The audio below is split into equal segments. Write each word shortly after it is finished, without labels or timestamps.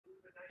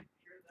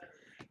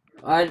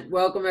Alright,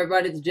 welcome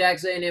everybody to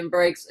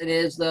JaxAnMBreaks. It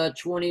is the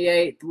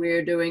 28th.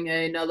 We're doing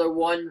another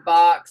one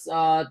box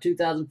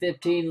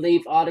 2015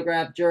 Leaf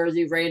autograph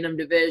jersey, random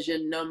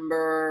division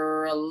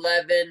number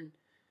 11.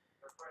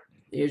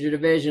 Here's your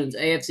divisions.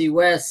 AFC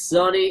West,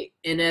 Sonny.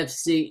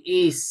 NFC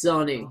East,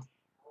 Sonny.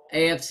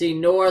 AFC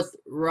North,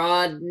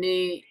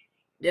 Rodney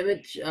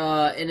Dimich.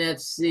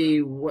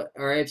 AFC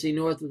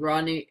North,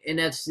 Rodney.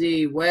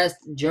 NFC West,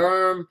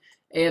 Germ.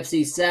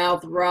 AFC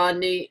South,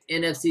 Rodney.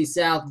 NFC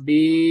South,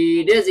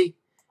 B. Dizzy.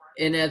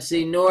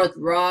 NFC North,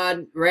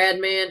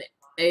 Radman.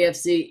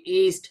 AFC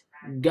East,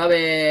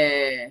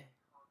 Gubby.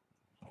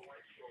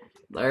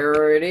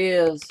 There it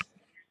is.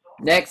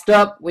 Next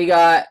up, we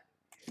got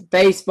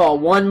baseball.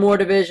 One more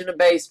division of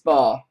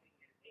baseball.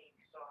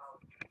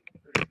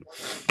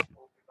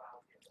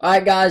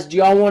 Alright, guys, do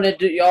y'all want to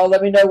do? Y'all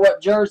let me know what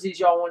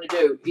jerseys y'all want to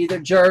do. Either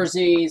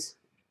jerseys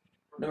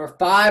number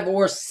 5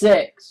 or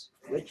 6.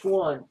 Which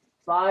one?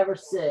 5 or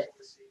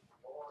 6?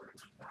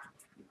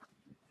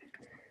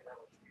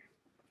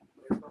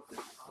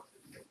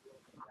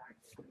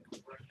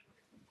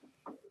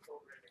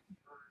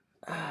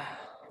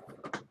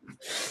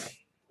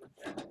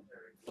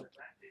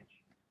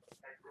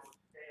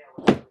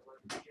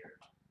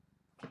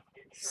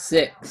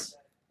 Six.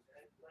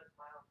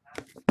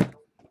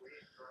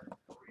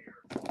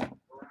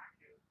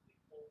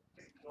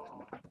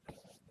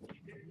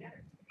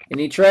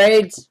 Any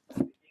trades?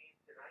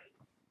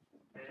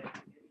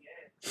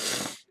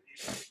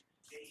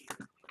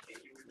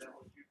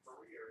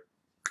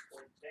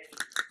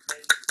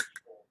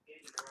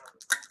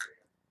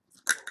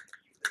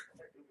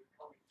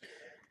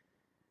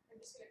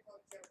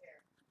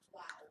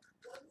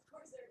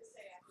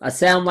 I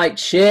sound like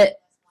shit.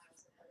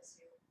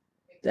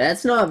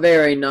 That's not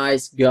very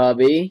nice,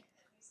 Gubby.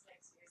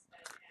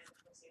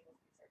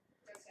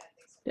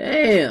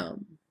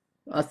 Damn.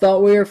 I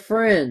thought we were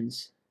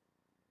friends.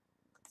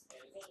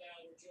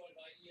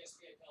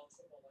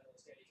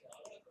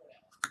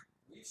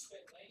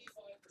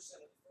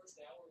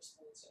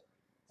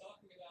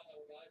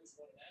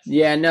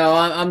 Yeah, no,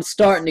 I'm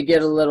starting to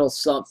get a little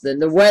something.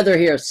 The weather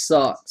here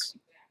sucks.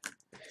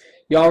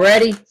 Y'all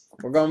ready?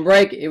 We're going to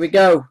break it. Here we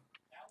go.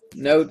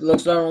 No,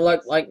 don't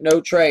look like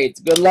no trades.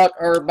 Good luck,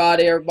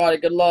 everybody. Everybody,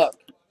 good luck.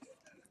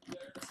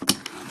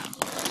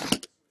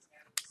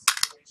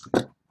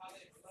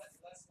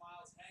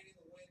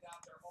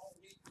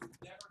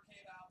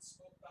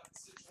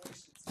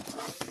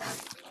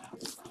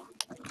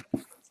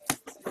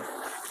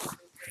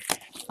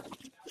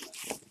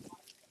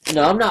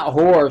 No, I'm not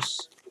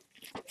hoarse.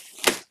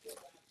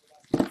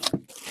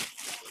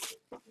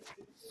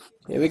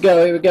 Here we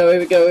go, here we go, here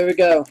we go, here we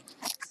go.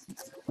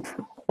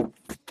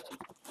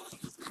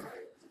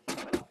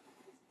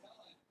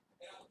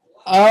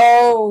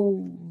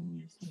 Oh,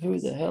 who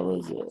the hell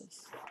is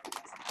this?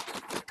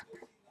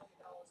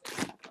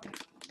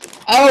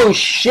 Oh,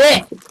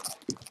 shit.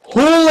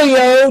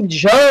 Julio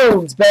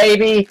Jones,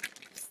 baby.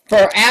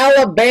 For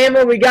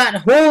Alabama, we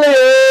got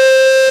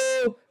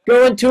Julio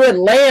going to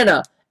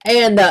Atlanta.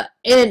 And the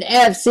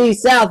NFC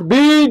South,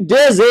 B.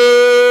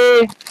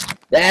 Dizzy.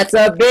 That's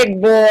a big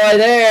boy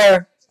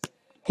there.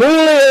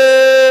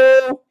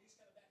 Julio.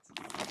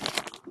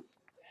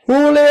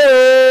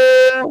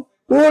 Julio.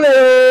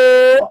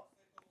 Julio.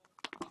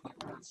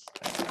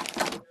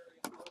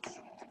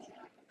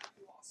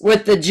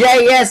 With the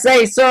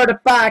JSA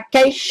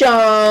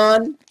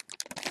certification.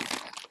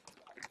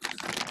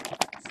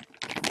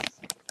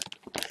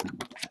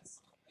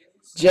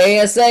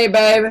 JSA,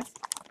 baby.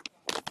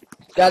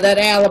 Got that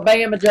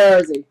Alabama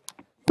jersey.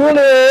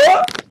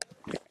 Julio.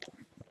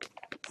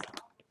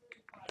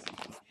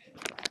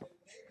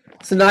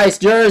 It's a nice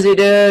jersey,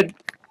 dude.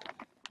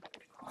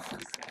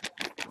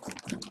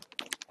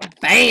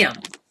 Bam.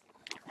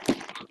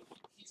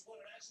 He's won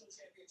a national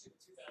championship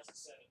in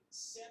 2007,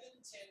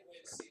 7-10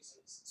 win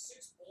seasons,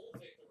 6 bowl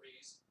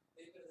victories.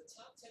 They've been in the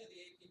top 10 of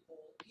the AP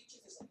poll each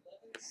of his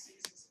 11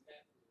 seasons in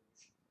Baton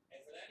Rouge. And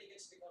for that, he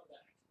gets to come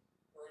back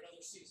for another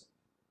season.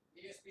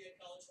 ESPN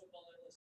college football analyst.